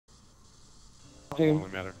Only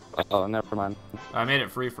matter. Oh, never mind. I made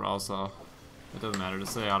it free for all, so it doesn't matter.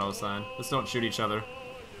 Just say auto assign. Just don't shoot each other.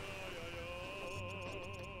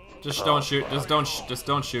 Just don't shoot. Just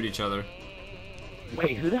don't shoot each other.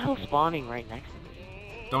 Wait, who the hell's spawning right next to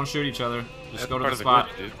me? Don't shoot each other. Just That's go to part the of spot.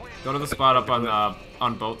 glitch, dude. Go to the spot up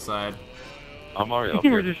on boat side. I'm already up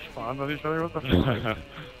You here. just spawned on each other. What the fuck?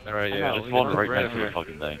 Alright, I yeah. know, Just we spawn just right ran next to the here.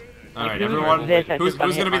 fucking thing. All right, Who's everyone. doing this? I Who's just got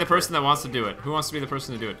gonna hit be the by person that wants to do it? Who wants to be the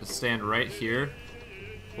person to do it? Just stand right here.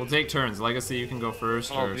 We'll take turns. Legacy, you can go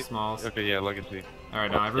first, or Smalls. Okay, yeah, legacy. All right,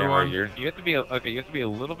 now Yeah, everyone. right here. You have to be okay. You have to be a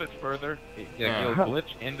little bit further. Yeah. You'll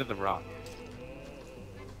glitch into the rock.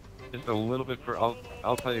 Just a little bit for.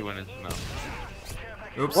 I'll tell you when it's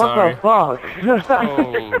no. Oops, What sorry. the fuck?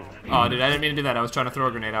 Oh. Oh, dude, I didn't mean to do that. I was trying to throw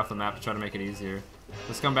a grenade off the map to try to make it easier.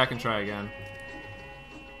 Let's come back and try again.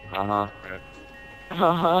 Uh-huh.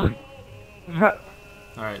 Uh-huh.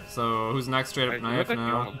 All right, so who's next? Straight up You knife look like you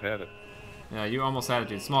now. almost had it. Yeah, you almost had it,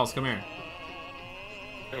 dude. Smalls, come here.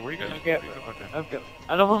 Hey, where you guys? Okay. Okay. Okay.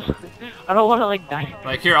 I don't want to like die.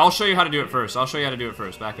 Like here, I'll show you how to do it first. I'll show you how to do it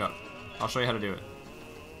first. Back up. I'll show you how to do it.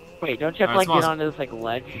 Wait, don't you have to Alright, like get Smalls. onto this like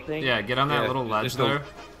ledge thing? Yeah, get on that Yeah, little ledge just there.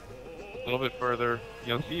 A little bit further.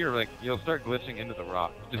 You'll see you'll start glitching into the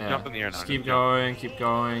rock. Just Yeah. jump in the air now. Just keep Just jump. going, keep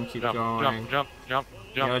going, keep Jump, going. jump, jump,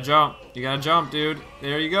 You jump, gotta jump. jump. You gotta jump, dude.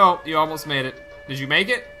 There you go. You almost made it. Did you make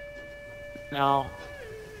it? No.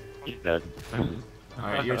 He's dead.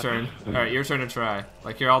 Alright, your turn. Alright, your turn to try.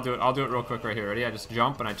 Like here, I'll do it. I'll do it real quick right here. Ready? I just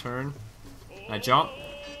jump and I turn. And I jump.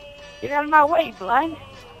 Get out of my way, blind.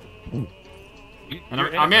 And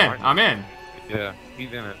You're I'm it in. now, aren't I'm in. you? Yeah,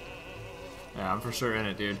 he's in it. Yeah, I'm for sure in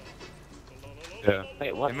it, dude. Yeah.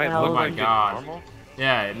 Wait, what It the might hell? look Oh my like God. it's normal.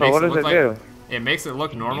 Yeah, it So makes what it does look it like do? it makes it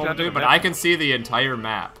look normal, under dude. the But map. I can see the entire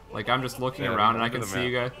map. Like I'm just looking Yeah, around and I under can the see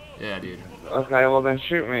you guys. Yeah, dude. Okay, well then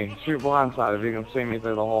shoot me. Shoot blindside if you can see me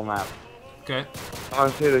through the whole map. Okay. I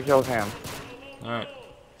want to see the kill cam. All right.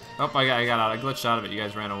 Oh, I got out. I glitched out of it. You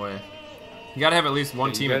guys ran away. You gotta have at least one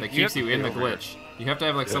Yeah, you teammate got- that you keeps have you to in the stay over here. glitch. You have to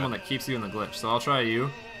have like Yeah. someone that keeps you in the glitch. So I'll try you,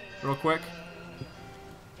 real quick.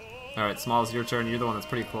 All right, Smalls, your turn. You're the one that's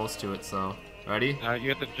pretty close to it. So ready? You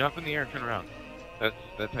have to jump in the air and turn around.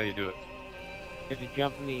 That's how you do it. If you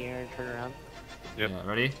jump in the air and turn around. Yep. Yeah.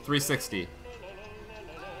 Ready? 360.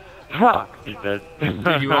 Ha! He's dead.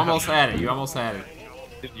 Dude, you almost had it. You almost had it.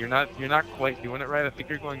 You're not quite doing it right. I think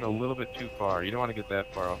you're going a little bit too far. You don't want to get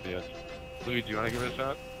that far off the edge. Louis, do you want to give it a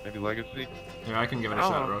shot? Maybe legacy. Here, I can give it a I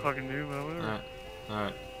don't shot, know bro. what to fucking do, but whatever. Alright.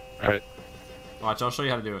 Alright. Alright. Watch, I'll show you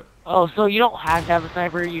how to do it. Oh, so you don't have to have a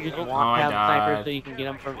sniper, you just Oh, want I to have a sniper died. so you can get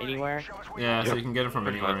them from anywhere? Yeah, so Yep. you can get it from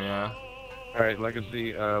Pretty anywhere, much. yeah. Alright,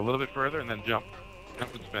 legacy. A little bit further and then jump.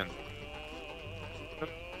 Jump and spin.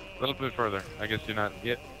 A little bit further. I guess you're not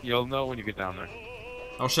yet. You'll know when you get down there.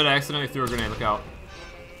 Oh shit, I accidentally threw a grenade, look out.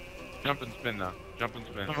 Jump and spin now. Jump and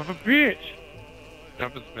spin. Son of a bitch!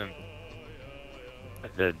 Jump and spin. I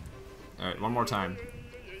did. Alright, one more time.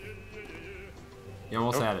 You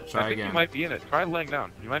almost Nope. had it, I try think again. you might be in it. Try laying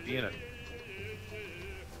down. You might be in it.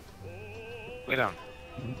 Lay down.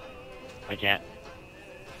 I can't.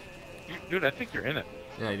 Dude, I think you're in it.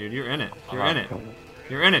 Yeah, dude, you're in it. You're Uh-huh. in it.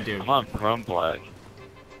 You're in it, dude. I'm on Chrome Black.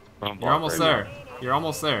 You're almost there. You're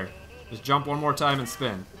almost there. Just jump one more time and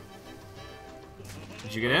spin.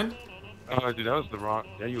 Did you get in? Oh, dude, that was the wrong.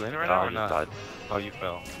 Are you in right No, now I or just not? died. Oh, you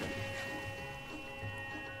fell.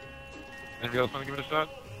 Anybody else want to give it a shot?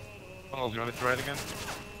 Oh, do you want to try it again?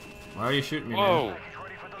 Why are you shooting me, man? Whoa!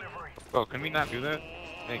 Oh, can we not do that?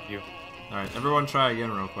 Thank you. Alright, everyone try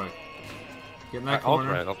again real quick. Get in that I'll corner.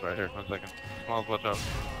 try it. I'll try it. Here, 1 second. Smalls, watch out.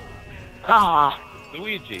 Ah!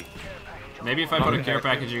 Luigi! Maybe if I put a care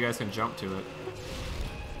package, you guys can jump to it.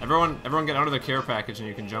 Everyone get under the care package and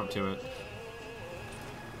you can jump to it.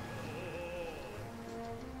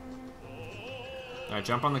 Alright,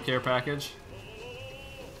 jump on the care package.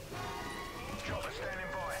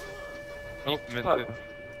 Oh, missed it.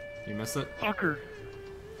 You missed it? Fucker.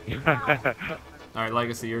 Alright,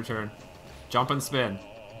 Legacy, your turn. Jump and spin.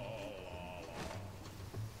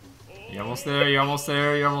 You almost there, you almost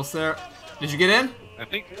there, you almost there. Did you get in? I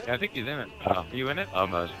think he's in it. Oh. Are you in it?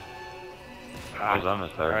 Almost. I was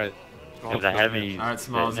almost there. Alright. Because I haven't Alright,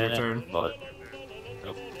 Smalls, your turn. But A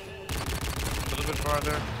little bit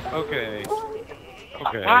farther. Okay.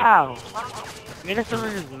 Okay. Wow! I mean, if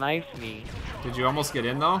someone just knifed me. Did you almost get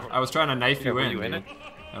in though? I was trying to knife Yeah, you were in. you in dude. it?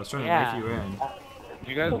 I was trying to Yeah. knife you in.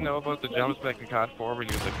 Do you guys know about the jumps back in COD 4 where you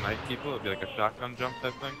would like knife people? It'd be like a shotgun jump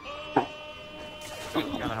type thing. That's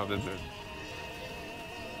kind of how this is.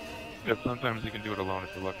 Except sometimes you can do it alone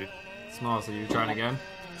if you're lucky. Smalls, are you trying again?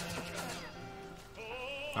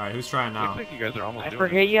 Alright, who's trying now? Looks like you guys are almost I doing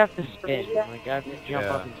forget you have to spin. Like, I have to jump Yeah.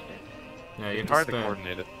 up and spin. Yeah, you have It's to hard to spin.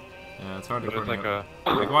 coordinate it. Yeah, it's hard to But it's coordinate. like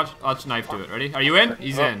a... Like, watch Knife do it. Ready? Are you in?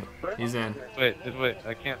 He's Oh. in. He's in. Wait, just wait.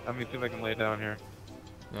 I can't... Let me see if I can lay down here.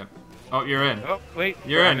 Yep. Oh, you're in. Oh, wait.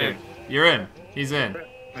 You're I'm in. You're in. He's in.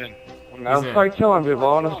 I'm in. Now in. start killing people.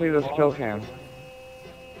 I want to see this kill cam.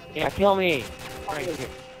 Yeah, kill me. Right here.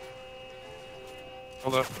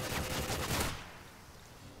 Hold up.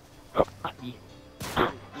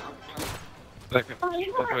 Second.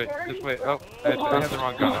 Just wait. Oh, I had the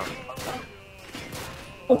wrong gun out.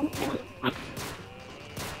 Hold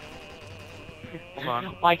on.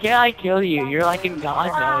 Why can't I kill you? You're like in God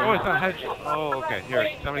Oh, mode. it's not headshot. Oh, okay. Here,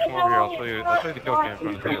 somebody come over here. I'll show you. I'll show you the kill cam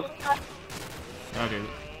in front of you. Oh, dude.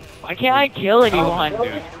 Why can't I kill anyone?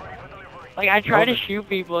 Dude. Like, I try to shoot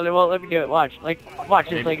people and they won't let me do it. Watch. Like, watch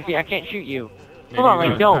this. Like, see, I can't shoot you. Hold on,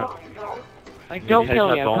 like, don't. Like, don't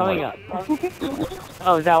kill me. I'm coming up.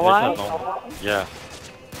 Oh, is that why? Yeah.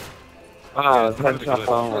 Oh, it's headshot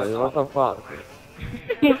only. What the fuck?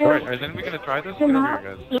 Alright, then we gonna try this? Get over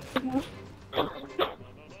here, guys.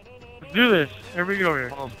 Let's do this. Everybody get over here.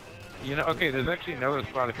 Well, you know, okay, there's actually another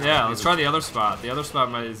spot if you Yeah, want let's to try use the other spot. The other spot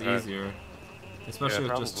is Alright. easier. Especially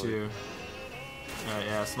Yeah, with just probably. two. Alright,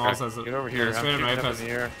 yeah, it. Smalls has Get over here. Yeah, I'm straight shooting at up Knife in has. the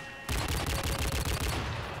air.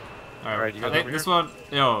 Alright, you I guys think over this here? one,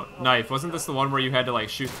 yo, Knife, wasn't this the one where you had to like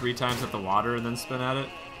shoot 3 times at the water and then spin at it?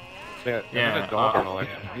 Yeah, Yeah, there's a dolphin. Like,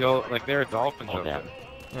 you'll, like, there are dolphins Oh, up damn. there.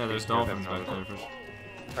 Yeah, there's Yeah, dolphins them back there.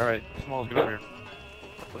 For... Alright, Smalls, get over here.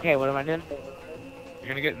 Okay, what am I doing? You're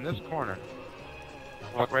gonna get in this corner.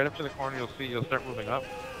 Walk right up to the corner, you'll start moving up.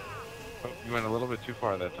 Oh, you went a little bit too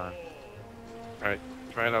far that time. Alright,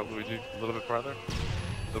 try it out, Luigi. A little bit farther. A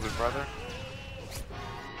little bit farther.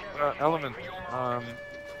 Elements.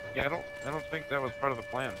 Yeah, I don't think that was part of the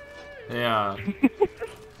plan. Yeah.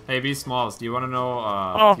 Hey, B Smalls, do you want to know?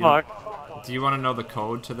 Oh, fuck. Do you want to know the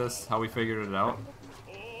code to this? How we figured it out?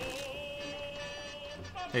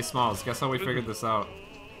 Hey, Smalls, guess how we figured this out?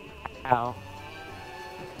 Ow.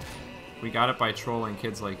 We got it by trolling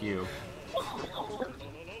kids like you.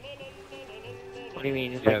 What do you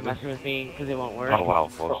mean? Just Yeah, like messing with me because it won't work? Oh wow,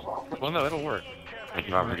 close. Well, no, it'll work. Like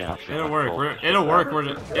you ever gonna It'll work. It'll work.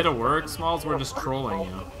 It'll work. Smalls, we're just trolling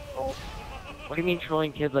you. What do you mean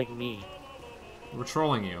trolling kids like me? We're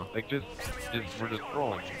trolling you. Like, we're just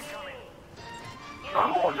trolling.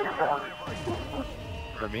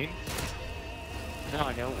 What I mean? No,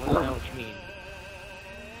 I don't know what you mean.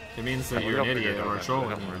 It means that Yeah, you're an we'll figure idiot it and out we're eventually, trolling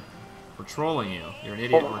don't you. worry. We're trolling you. You're an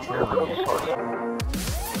idiot and we're trolling you.